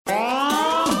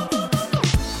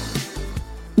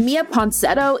Mia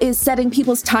Ponsetto is setting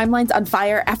people's timelines on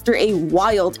fire after a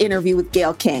wild interview with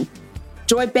Gayle King.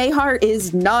 Joy Behar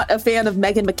is not a fan of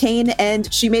Meghan McCain,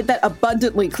 and she made that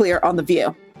abundantly clear on The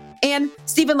View. And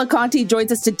Stephen LeConte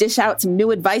joins us to dish out some new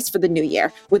advice for the new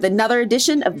year with another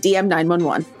edition of DM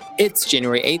 911. It's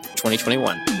January 8th,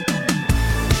 2021.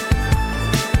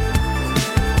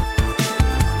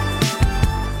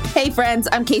 Hey friends,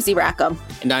 I'm Casey Rackham.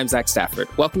 And I'm Zach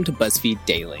Stafford. Welcome to BuzzFeed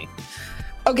Daily.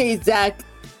 Okay, Zach,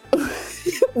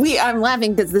 I'm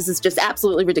laughing because this is just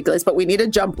absolutely ridiculous, but we need to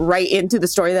jump right into the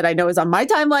story that I know is on my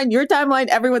timeline, your timeline,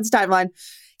 everyone's timeline.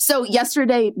 So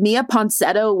yesterday, Mia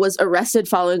Ponsetto was arrested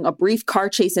following a brief car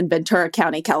chase in Ventura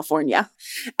County, California.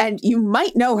 And you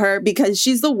might know her because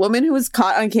she's the woman who was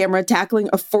caught on camera tackling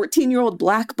a 14-year-old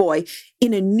black boy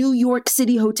in a New York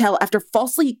City hotel after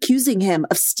falsely accusing him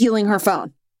of stealing her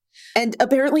phone. And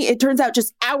apparently, it turns out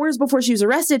just hours before she was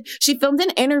arrested, she filmed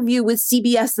an interview with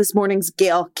CBS This Morning's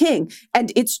Gayle King.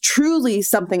 And it's truly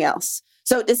something else.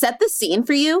 So to set the scene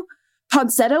for you,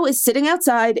 Ponsetto is sitting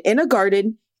outside in a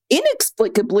garden,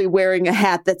 inexplicably wearing a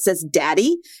hat that says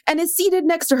daddy, and is seated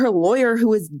next to her lawyer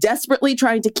who is desperately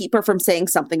trying to keep her from saying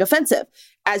something offensive.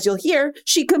 As you'll hear,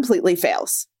 she completely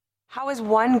fails. How is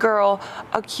one girl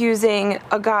accusing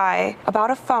a guy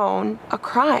about a phone a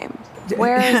crime?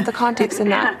 Where is the context in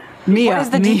that? Mia, what is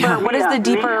the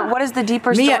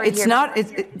deeper Mia, story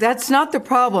here? That's not the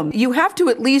problem. You have to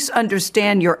at least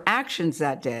understand your actions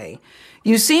that day.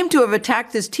 You seem to have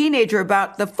attacked this teenager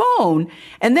about the phone,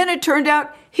 and then it turned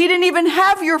out he didn't even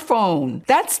have your phone.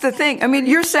 That's the thing. I mean,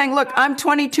 you're saying, look, I'm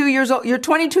 22 years old. You're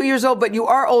 22 years old, but you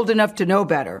are old enough to know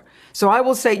better. So I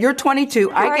will say you're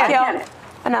 22. I get it.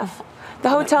 Enough. The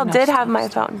hotel did have my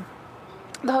phone.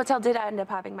 The hotel did end up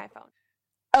having my phone.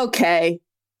 Okay.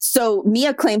 So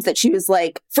Mia claims that she was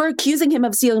like, for accusing him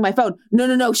of stealing my phone.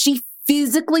 No. She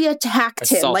physically attacked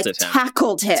him, like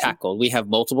tackled him. Tackled. We have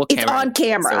multiple cameras. It's on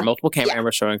camera. There are multiple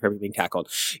cameras showing her being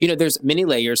tackled. You know, there's many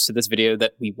layers to this video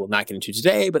that we will not get into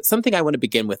today, but something I want to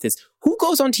begin with is who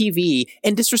goes on TV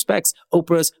and disrespects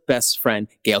Oprah's best friend,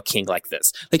 Gayle King, like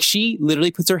this? Like, she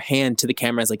literally puts her hand to the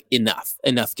camera and is like,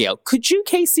 enough, Gayle. Could you,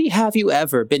 Casey, have you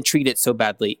ever been treated so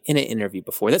badly in an interview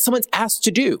before that someone's asked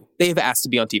to do? They have asked to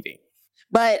be on TV.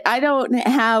 But I don't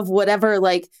have whatever,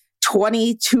 like,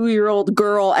 22-year-old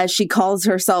girl, as she calls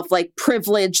herself, like,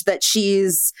 privilege that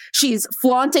she's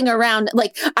flaunting around.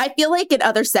 Like, I feel like in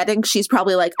other settings, she's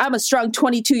probably like, I'm a strong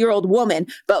 22-year-old woman.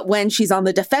 But when she's on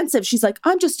the defensive, she's like,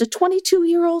 I'm just a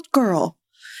 22-year-old girl.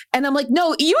 And I'm like,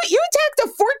 no, you attacked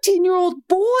a 14-year-old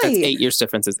boy. That's 8 years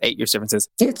differences.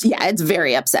 It's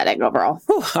very upsetting overall.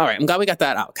 Whew, all right. I'm glad we got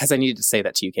that out because I needed to say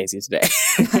that to you, Casey, today.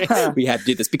 We had to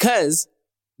do this because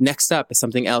next up is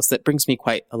something else that brings me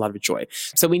quite a lot of joy.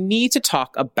 So we need to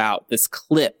talk about this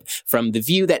clip from The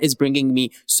View that is bringing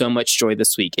me so much joy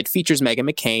this week. It features Meghan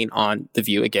McCain on The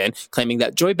View again, claiming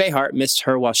that Joy Behar missed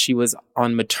her while she was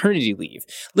on maternity leave.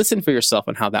 Listen for yourself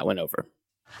on how that went over.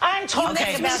 I'm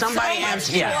talking about somebody else.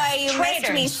 Joy, you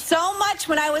missed me so much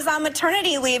when I was on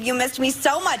maternity leave. You missed me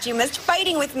so much. You missed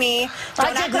fighting with me.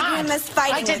 I did not. You missed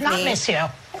fighting with me. I did not miss you.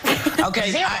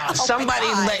 Okay,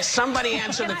 somebody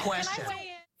answer the question.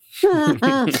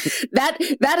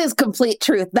 That is complete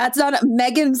truth. That's not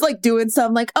Megan's like doing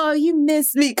some like, oh, you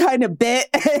missed me kind of bit.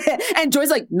 And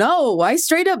Joy's like, no, I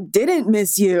straight up didn't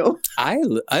miss you. I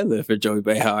live for Joy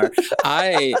Behar.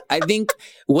 I think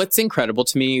what's incredible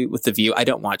to me with The View, I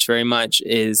don't watch very much,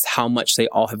 is how much they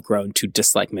all have grown to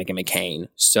dislike Meghan McCain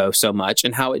so much,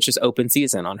 and how it's just open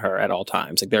season on her at all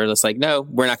times. Like, they're just like, no,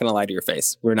 we're not going to lie to your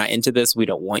face. We're not into this. We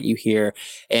don't want you here.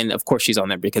 And of course she's on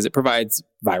there because it provides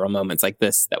viral moments like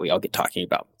this that we all get talking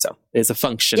about. So it's a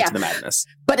function to the madness.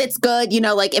 But it's good, you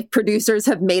know, like if producers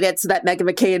have made it so that Meghan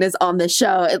McCain is on the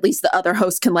show, at least the other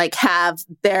hosts can like have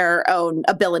their own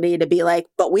ability to be like,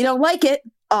 but we don't like it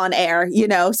on air, you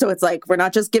know? So it's like, we're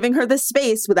not just giving her this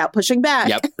space without pushing back.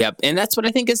 Yep. And that's what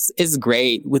I think is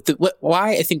great with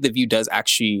why I think The View does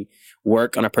actually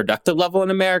work on a productive level in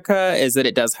America is that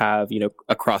it does have, you know,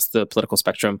 across the political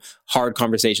spectrum, hard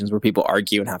conversations where people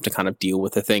argue and have to kind of deal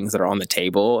with the things that are on the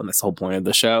table. And that's the whole point of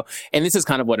the show. And this is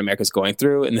kind of what America's going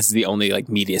through. And this is the only like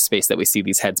media space that we see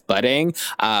these heads butting.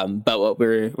 But what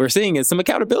we're seeing is some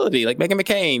accountability. Like Meghan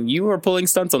McCain, you are pulling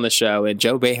stunts on the show and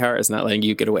Joy Behar is not letting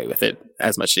you get away with it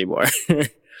as much anymore.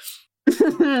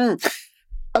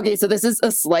 Okay, so this is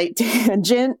a slight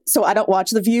tangent. So I don't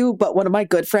watch The View, but one of my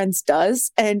good friends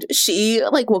does. And she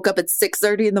like woke up at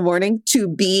 6:30 in the morning to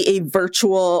be a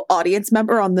virtual audience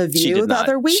member on The View the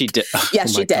other week. She did.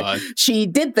 Yes, she did. She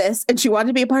did this and she wanted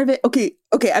to be a part of it. Okay,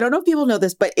 Okay, I don't know if people know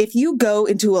this, but if you go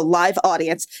into a live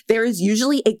audience, there is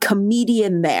usually a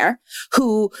comedian there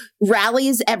who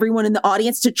rallies everyone in the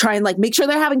audience to try and like make sure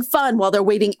they're having fun while they're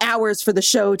waiting hours for the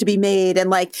show to be made and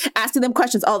like asking them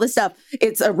questions, all this stuff.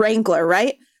 It's a wrangler,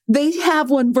 right? They have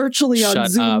one virtually on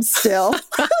Zoom still.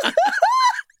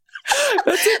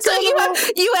 So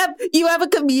you have a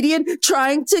comedian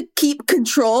trying to keep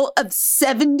control of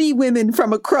 70 women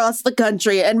from across the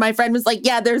country. And my friend was like,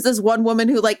 yeah, there's this one woman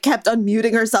who like kept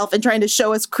unmuting herself and trying to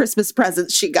show us Christmas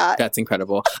presents she got. That's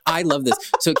incredible. I love this.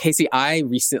 So Casey, I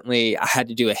had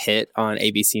to do a hit on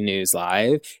ABC News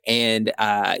Live. And,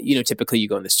 typically you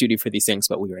go in the studio for these things,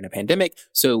 but we were in a pandemic.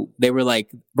 So they were like,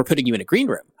 we're putting you in a green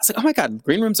room. I was like, oh my God,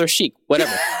 green rooms are chic,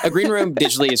 whatever. A green room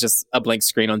digitally is just a blank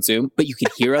screen on Zoom, but you can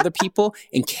hear other people.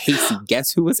 And Casey,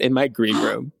 guess who was in my green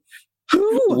room?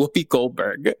 Whoopi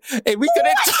Goldberg. And we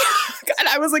couldn't talk. And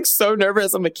I was like so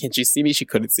nervous. I'm like, can't you see me? She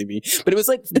couldn't see me. But it was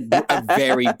like a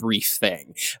very brief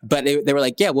thing. But they were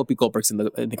like, yeah, Whoopi Goldberg's in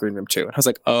the green room too. And I was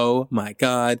like, oh my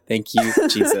God, thank you,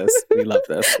 Jesus. We love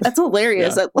this. That's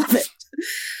hilarious. Yeah. I love it.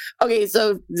 Okay,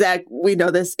 so Zach, we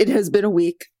know this. It has been a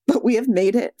week, but we have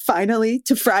made it finally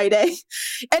to Friday.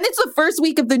 And it's the first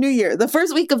week of the new year, the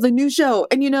first week of the new show.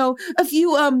 And, a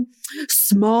few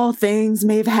small things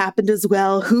may have happened as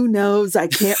well. Who knows? I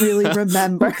can't really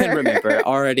remember. I can remember.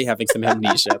 Already having some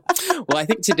amnesia. Well, I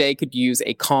think today could use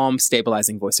a calm,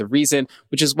 stabilizing voice of reason,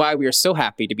 which is why we are so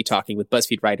happy to be talking with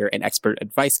BuzzFeed writer and expert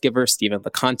advice giver, Stephen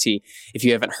LeConte. If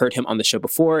you haven't heard him on the show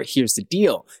before, here's the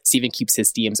deal. Stephen keeps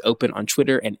his DMs open on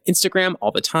Twitter and Instagram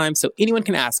all the time, so anyone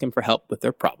can ask him for help with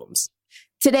their problems.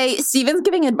 Today, Stephen's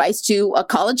giving advice to a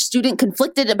college student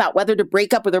conflicted about whether to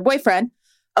break up with her boyfriend,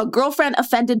 a girlfriend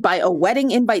offended by a wedding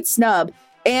invite snub,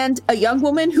 and a young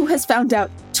woman who has found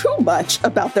out too much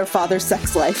about their father's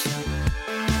sex life.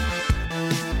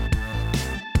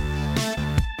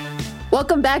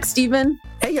 Welcome back, Stephen.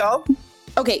 Hey, y'all.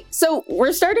 Okay, so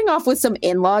we're starting off with some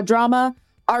in-law drama.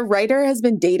 Our writer has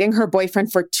been dating her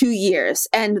boyfriend for 2 years,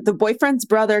 and the boyfriend's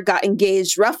brother got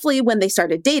engaged roughly when they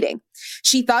started dating.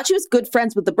 She thought she was good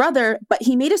friends with the brother, but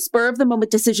he made a spur-of-the-moment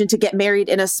decision to get married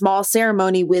in a small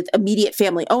ceremony with immediate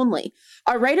family only.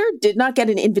 Our writer did not get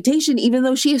an invitation, even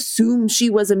though she assumed she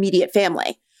was immediate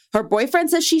family. Her boyfriend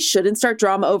says she shouldn't start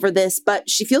drama over this, but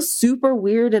she feels super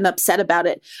weird and upset about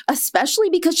it, especially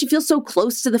because she feels so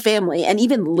close to the family and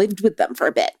even lived with them for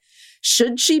a bit.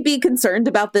 Should she be concerned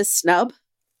about this snub?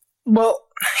 Well,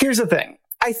 here's the thing.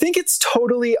 I think it's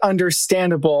totally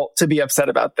understandable to be upset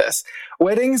about this.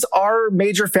 Weddings are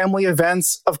major family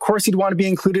events. Of course, you'd want to be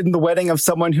included in the wedding of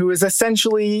someone who is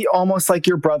essentially almost like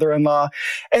your brother-in-law.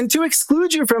 And to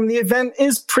exclude you from the event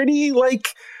is pretty,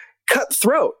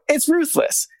 cutthroat. It's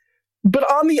ruthless.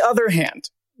 But on the other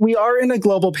hand, we are in a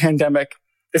global pandemic.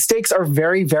 The stakes are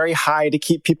very, very high to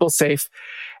keep people safe.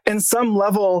 And some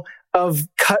level of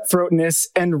cutthroatness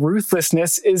and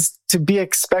ruthlessness is to be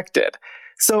expected.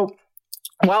 So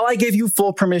while I give you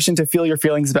full permission to feel your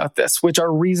feelings about this, which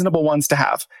are reasonable ones to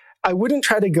have, I wouldn't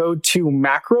try to go too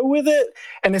macro with it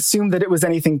and assume that it was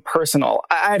anything personal.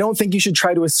 I don't think you should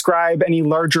try to ascribe any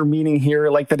larger meaning here,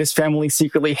 like that his family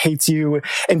secretly hates you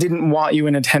and didn't want you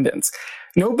in attendance.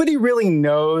 Nobody really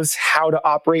knows how to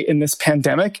operate in this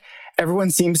pandemic.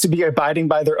 Everyone seems to be abiding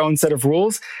by their own set of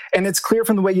rules. And it's clear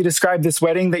from the way you describe this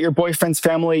wedding that your boyfriend's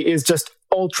family is just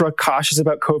ultra cautious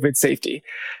about COVID safety.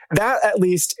 That, at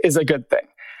least, is a good thing.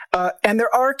 And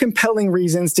there are compelling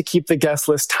reasons to keep the guest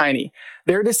list tiny.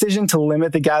 Their decision to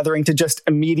limit the gathering to just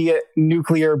immediate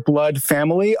nuclear blood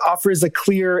family offers a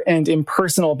clear and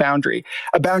impersonal boundary,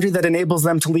 a boundary that enables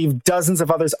them to leave dozens of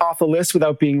others off the list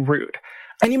without being rude.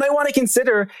 And you might want to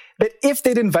consider that if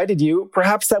they'd invited you,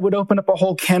 perhaps that would open up a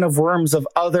whole can of worms of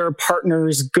other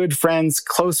partners, good friends,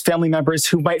 close family members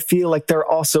who might feel like they're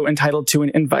also entitled to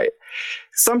an invite.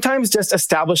 Sometimes just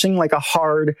establishing a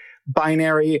hard,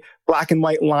 binary, black and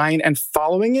white line and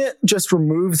following it just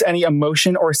removes any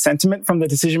emotion or sentiment from the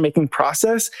decision-making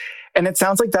process. And it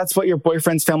sounds like that's what your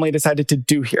boyfriend's family decided to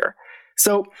do here.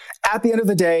 So at the end of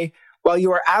the day, while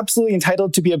you are absolutely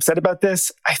entitled to be upset about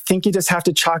this, I think you just have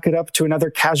to chalk it up to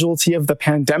another casualty of the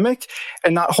pandemic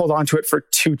and not hold on to it for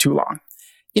too long.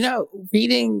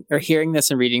 Reading or hearing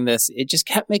this and reading this, it just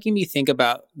kept making me think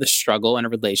about the struggle in a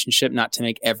relationship, not to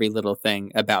make every little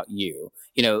thing about you.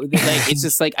 It's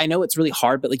just I know it's really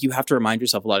hard, but you have to remind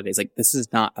yourself a lot of days, this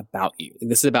is not about you.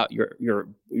 This is about your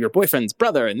boyfriend's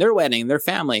brother and their wedding and their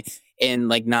family.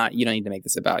 And you don't need to make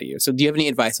this about you. So do you have any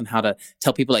advice on how to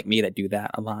tell people like me that do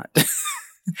that a lot?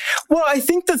 Well, I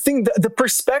think the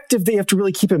perspective they have to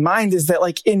really keep in mind is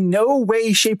that in no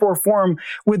way, shape or form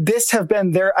would this have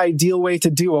been their ideal way to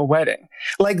do a wedding.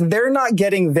 They're not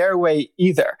getting their way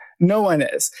either. No one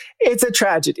is. It's a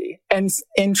tragedy. And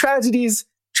in tragedies,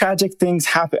 tragic things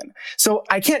happen. So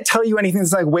I can't tell you anything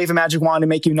that's like wave a magic wand and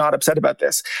make you not upset about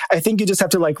this. I think you just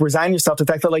have to like resign yourself to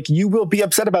the fact that like you will be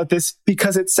upset about this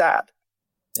because it's sad.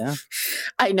 Yeah.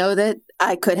 I know that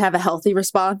I could have a healthy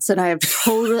response, and I have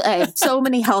so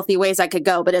many healthy ways I could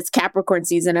go, but it's Capricorn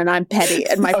season and I'm petty.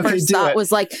 And my first thought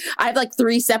was like, I have like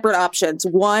 3 separate options.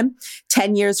 1,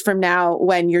 10 years from now,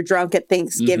 when you're drunk at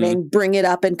Thanksgiving, bring it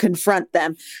up and confront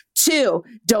them. 2,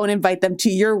 don't invite them to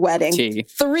your wedding.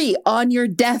 3, on your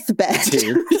deathbed.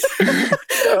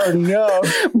 Oh no.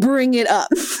 Bring it up.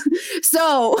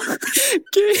 So I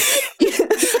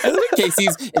think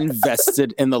Casey's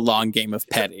invested in the long game of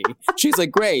petty. She's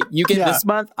like, great, you get this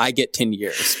month, I get 10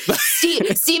 years.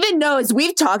 Steven knows,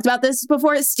 we've talked about this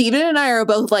before. Steven and I are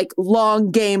both like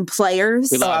long game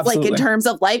players, like in terms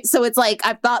of life. So it's like,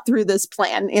 I've thought through this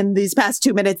plan in these past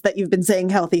 2 minutes that you've been saying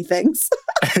healthy things.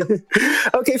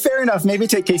 Okay, fair enough. Maybe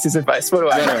take Casey's advice. What do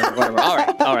I? Whatever.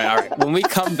 All right. When we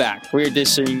come back, we're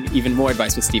dishing even more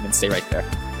advice with Steven. Stay right there.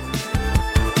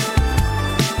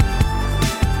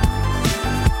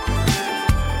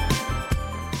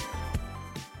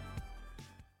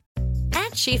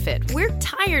 At SheFit, we're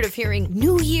tired of hearing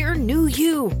new year, new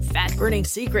you, fat-burning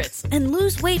secrets, and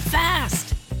lose weight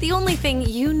fast. The only thing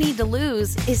you need to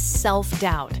lose is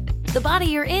self-doubt. The body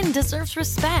you're in deserves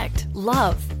respect,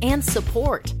 love, and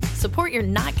support. Support you're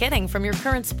not getting from your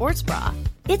current sports bra.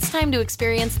 It's time to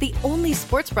experience the only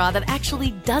sports bra that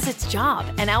actually does its job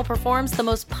and outperforms the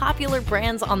most popular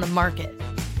brands on the market.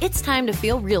 It's time to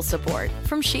feel real support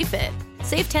from SheFit.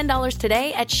 Save $10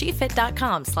 today at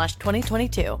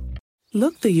SheFit.com/2022.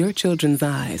 Look through your children's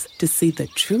eyes to see the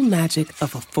true magic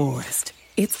of a forest.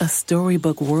 It's a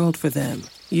storybook world for them.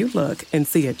 You look and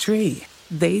see a tree.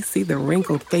 They see the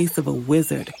wrinkled face of a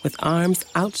wizard with arms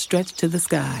outstretched to the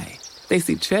sky. They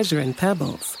see treasure in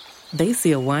pebbles. They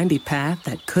see a windy path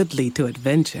that could lead to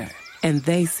adventure. And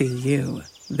they see you,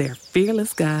 their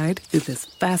fearless guide through this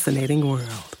fascinating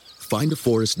world. Find a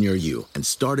forest near you and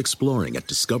start exploring at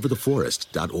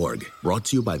discovertheforest.org. Brought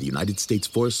to you by the United States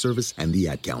Forest Service and the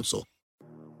Ad Council.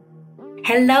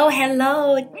 Hello.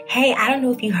 Hey, I don't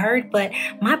know if you heard, but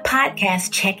my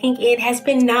podcast, Checking In, has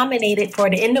been nominated for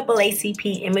the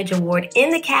NAACP Image Award in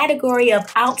the category of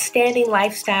Outstanding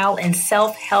Lifestyle and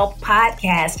Self-Help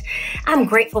Podcast. I'm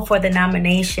grateful for the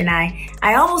nomination. I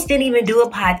almost didn't even do a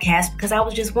podcast because I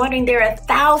was just wondering, there are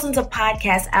thousands of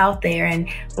podcasts out there, and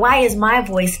why is my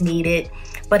voice needed?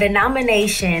 But a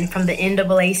nomination from the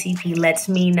NAACP lets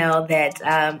me know that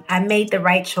I made the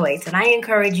right choice. And I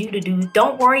encourage you to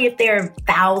don't worry if there are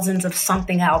thousands of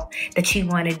something out that you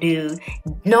want to do.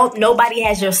 Nobody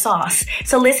has your sauce.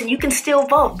 So listen, you can still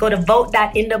vote. Go to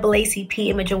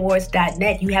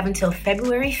vote.naacpimageawards.net. You have until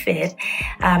February 5th,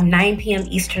 9 p.m.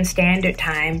 Eastern Standard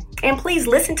Time. And please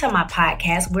listen to my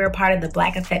podcast. We're a part of the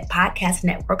Black Effect Podcast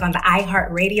Network on the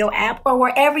iHeartRadio app or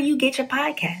wherever you get your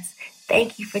podcasts.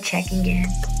 Thank you for checking in.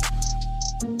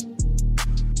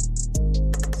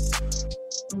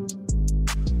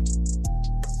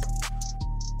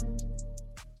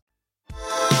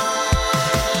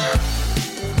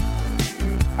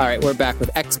 All right, we're back with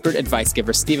expert advice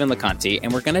giver Steven LeConte,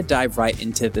 and we're going to dive right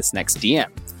into this next DM.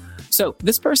 So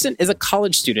this person is a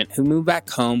college student who moved back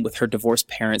home with her divorced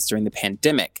parents during the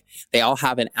pandemic. They all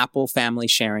have an Apple family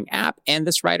sharing app, and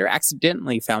this writer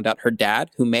accidentally found out her dad,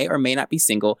 who may or may not be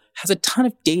single, has a ton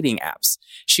of dating apps.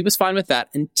 She was fine with that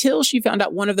until she found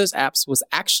out one of those apps was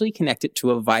actually connected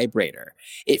to a vibrator.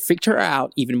 It freaked her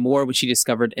out even more when she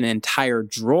discovered an entire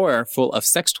drawer full of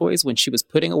sex toys when she was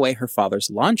putting away her father's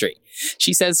laundry.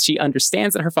 She says she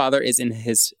understands that her father is in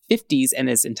his 50s and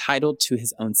is entitled to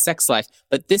his own sex life,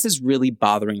 but this is really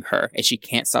bothering her, and she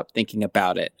can't stop thinking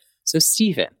about it. So,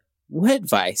 Steven, what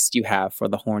advice do you have for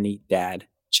the horny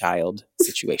dad-child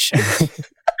situation?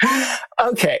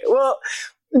 Okay, well,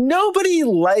 nobody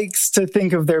likes to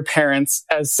think of their parents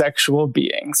as sexual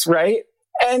beings, right?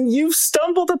 And you've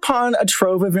stumbled upon a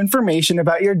trove of information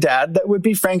about your dad that would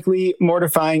be frankly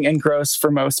mortifying and gross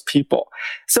for most people.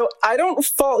 So I don't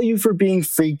fault you for being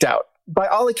freaked out. By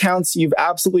all accounts, you've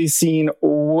absolutely seen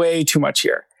way too much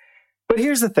here. But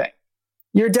here's the thing.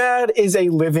 Your dad is a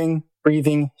living,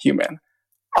 breathing human.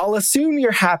 I'll assume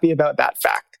you're happy about that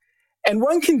fact. And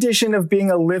one condition of being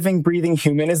a living, breathing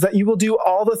human is that you will do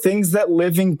all the things that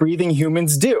living, breathing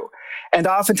humans do. And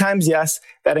oftentimes, yes,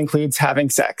 that includes having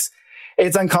sex.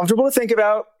 It's uncomfortable to think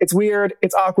about, it's weird,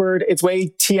 it's awkward, it's way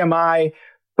TMI,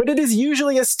 but it is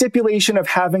usually a stipulation of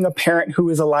having a parent who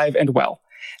is alive and well.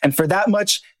 And for that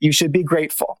much, you should be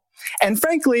grateful. And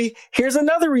frankly, here's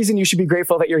another reason you should be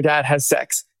grateful that your dad has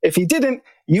sex. If he didn't,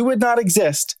 you would not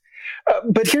exist.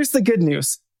 But here's the good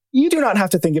news. you do not have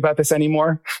to think about this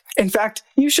anymore. In fact,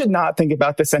 you should not think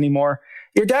about this anymore.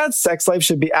 Your dad's sex life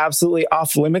should be absolutely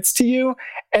off limits to you.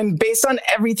 And based on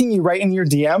everything you write in your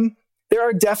DM, there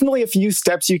are definitely a few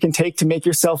steps you can take to make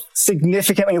yourself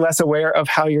significantly less aware of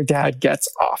how your dad gets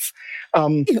off.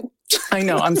 I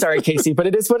know, I'm sorry, Casey, but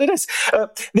it is what it is.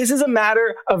 This is a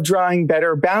matter of drawing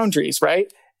better boundaries,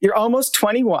 right? You're almost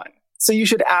 21. So you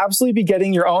should absolutely be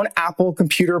getting your own Apple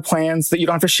computer plans that you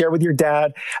don't have to share with your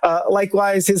dad.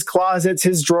 Likewise, his closets,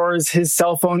 his drawers, his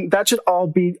cell phone, that should all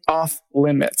be off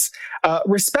limits.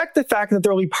 Respect the fact that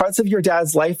there will be parts of your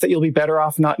dad's life that you'll be better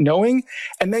off not knowing,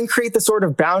 and then create the sort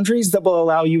of boundaries that will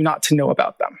allow you not to know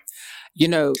about them. You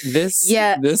know,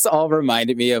 this all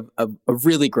reminded me of a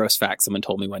really gross fact someone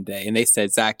told me one day. And they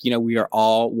said, Zach, you know, we are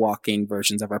all walking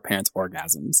versions of our parents'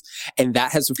 orgasms. And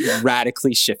that has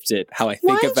radically shifted how I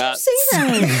think about... Why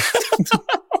did you say that?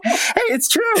 Hey, it's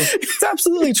true. It's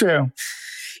absolutely true.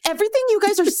 Everything you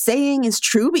guys are saying is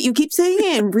true, but you keep saying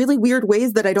it in really weird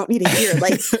ways that I don't need to hear.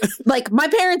 Like my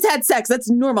parents had sex. That's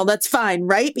normal. That's fine,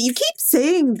 right? But you keep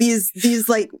saying these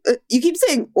you keep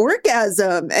saying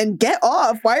orgasm and get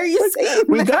off. Why are you saying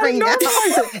we that gotta right now?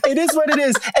 normalize it. It is what it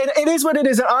is. And it is what it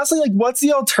is. And honestly, like, what's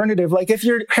the alternative? Like, if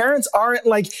your parents aren't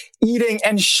like eating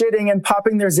and shitting and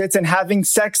popping their zits and having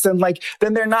sex, then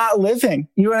they're not living.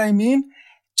 You know what I mean?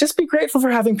 Just be grateful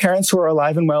for having parents who are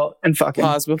alive and well and fucking.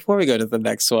 Pause before we go to the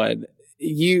next one.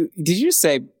 Did you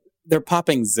say they're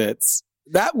popping zits?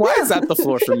 Why is that the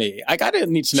floor for me? I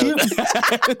need to know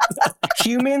that.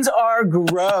 Humans are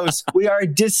gross. We are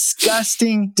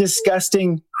disgusting,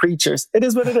 disgusting creatures. It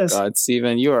is what it is. God,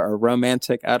 Stephen, you are a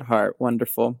romantic at heart.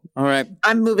 Wonderful. All right.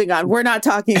 I'm moving on. We're not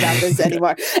talking about this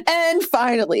anymore. And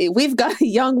finally, we've got a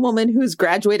young woman who's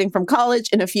graduating from college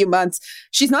in a few months.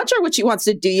 She's not sure what she wants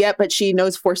to do yet, but she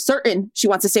knows for certain she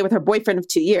wants to stay with her boyfriend of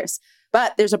 2 years.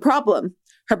 But there's a problem.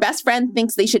 Her best friend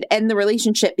thinks they should end the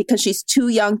relationship because she's too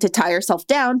young to tie herself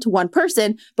down to one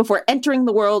person before entering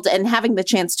the world and having the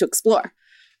chance to explore.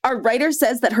 Our writer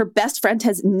says that her best friend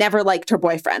has never liked her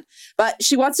boyfriend, but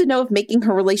she wants to know if making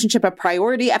her relationship a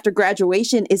priority after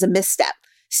graduation is a misstep.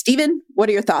 Stephen, what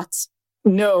are your thoughts?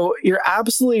 No, you're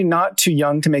absolutely not too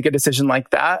young to make a decision like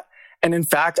that. And in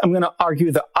fact, I'm going to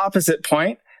argue the opposite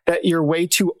point, that you're way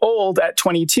too old at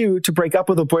 22 to break up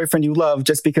with a boyfriend you love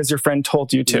just because your friend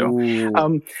told you to.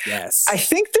 Ooh, yes. I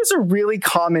think there's a really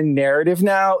common narrative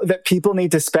now that people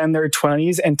need to spend their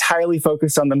 20s entirely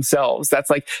focused on themselves.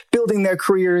 That's like building their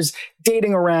careers,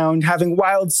 dating around, having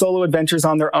wild solo adventures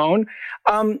on their own.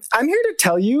 I'm here to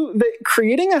tell you that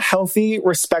creating a healthy,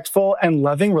 respectful, and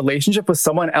loving relationship with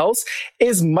someone else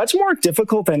is much more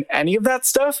difficult than any of that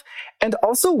stuff, and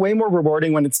also way more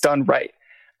rewarding when it's done right.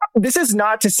 This is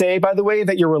not to say, by the way,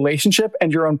 that your relationship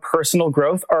and your own personal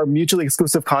growth are mutually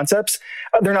exclusive concepts.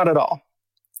 They're not at all.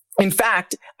 In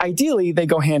fact, ideally, they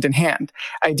go hand in hand.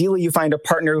 Ideally, you find a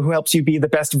partner who helps you be the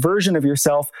best version of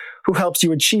yourself, who helps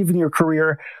you achieve in your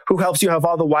career, who helps you have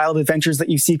all the wild adventures that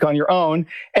you seek on your own,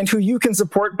 and who you can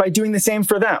support by doing the same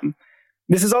for them.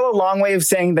 This is all a long way of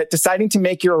saying that deciding to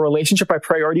make your relationship a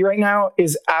priority right now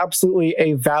is absolutely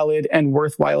a valid and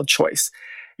worthwhile choice.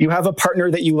 You have a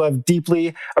partner that you love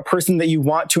deeply, a person that you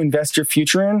want to invest your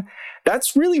future in.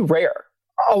 That's really rare.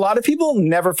 A lot of people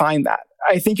never find that.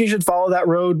 I think you should follow that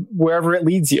road wherever it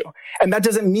leads you. And that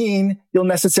doesn't mean you'll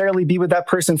necessarily be with that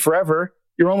person forever.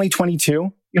 You're only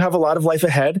 22. You have a lot of life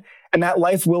ahead, and that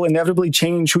life will inevitably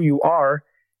change who you are.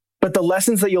 But the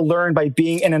lessons that you'll learn by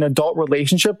being in an adult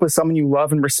relationship with someone you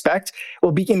love and respect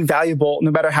will be invaluable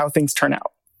no matter how things turn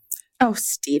out. Oh,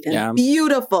 Stephen,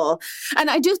 beautiful. And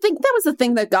I do think that was the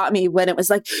thing that got me when it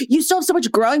was like, you still have so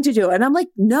much growing to do. And I'm like,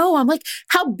 no,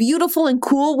 how beautiful and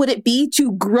cool would it be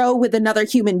to grow with another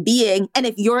human being? And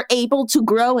if you're able to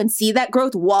grow and see that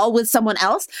growth while with someone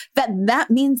else, that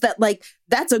means that like,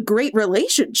 that's a great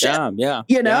relationship. Yeah.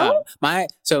 You know?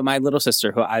 Yeah. My little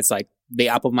sister, who is like the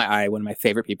apple of my eye, one of my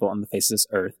favorite people on the face of this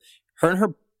earth, her and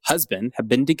her husband have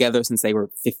been together since they were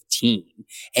 15,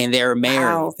 and they're married.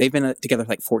 Wow. They've been together for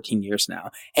like 14 years now.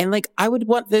 And like, I would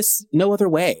want this no other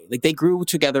way. Like, they grew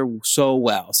together so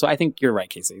well. So I think you're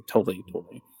right, Casey. Totally.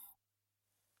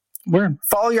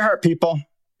 Follow your heart, people.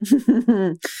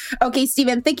 Okay,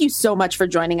 Stephen, thank you so much for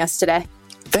joining us today.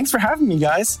 Thanks for having me,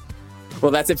 guys.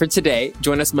 Well, that's it for today.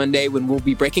 Join us Monday when we'll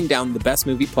be breaking down the best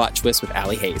movie plot twist with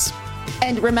Allie Hayes.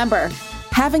 And remember,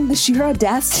 having the sheer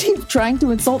audacity of trying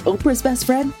to insult Oprah's best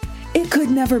friend, it could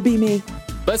never be me.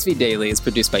 BuzzFeed Daily is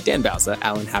produced by Dan Bauza,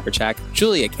 Alan Haberchak,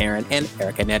 Julia Karen, and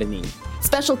Erica Netanine.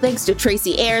 Special thanks to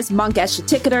Tracy Ayers, Monkesh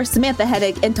Ticketer, Samantha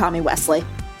Heddig, and Tommy Wesley.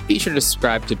 Be sure to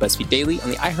subscribe to BuzzFeed Daily on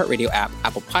the iHeartRadio app,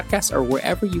 Apple Podcasts, or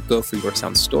wherever you go for your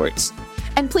sound stories.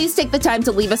 And please take the time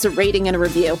to leave us a rating and a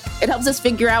review. It helps us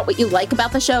figure out what you like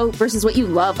about the show versus what you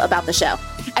love about the show.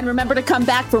 And remember to come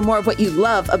back for more of what you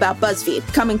love about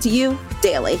BuzzFeed, coming to you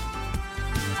daily.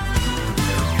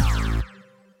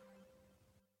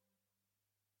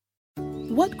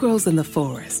 What grows in the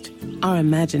forest? Our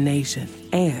imagination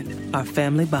and our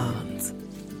family bonds.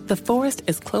 The forest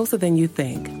is closer than you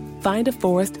think. Find a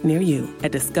forest near you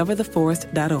at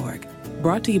discovertheforest.org.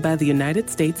 Brought to you by the United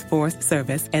States Forest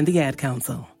Service and the Ad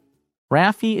Council.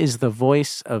 Raffi is the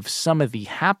voice of some of the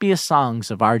happiest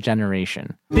songs of our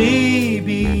generation.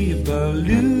 Baby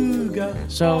Beluga.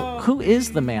 So, who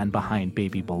is the man behind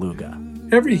Baby Beluga?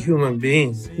 Every human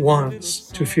being wants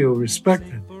to feel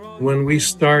respected. When we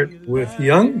start with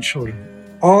young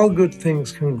children, all good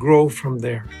things can grow from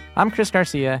there. I'm Chris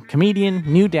Garcia, comedian,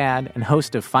 new dad, and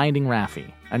host of Finding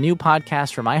Raffi, a new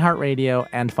podcast from iHeartRadio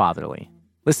and Fatherly.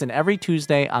 Listen every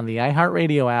Tuesday on the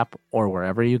iHeartRadio app or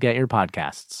wherever you get your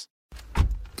podcasts.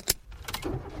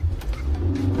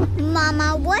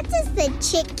 Mama, what does the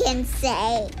chicken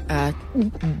say?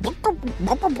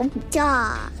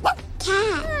 Dog.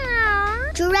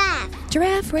 Cat. Giraffe.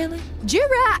 Giraffe, really?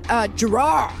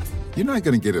 Giraffe. You're not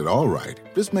going to get it all right.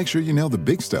 Just make sure you nail the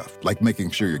big stuff, like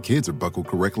making sure your kids are buckled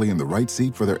correctly in the right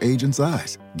seat for their age and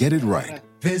size. Get it right.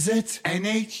 Visit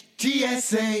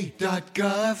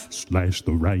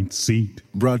NHTSA.gov/the right seat.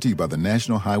 Brought to you by the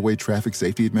National Highway Traffic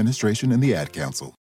Safety Administration and the Ad Council.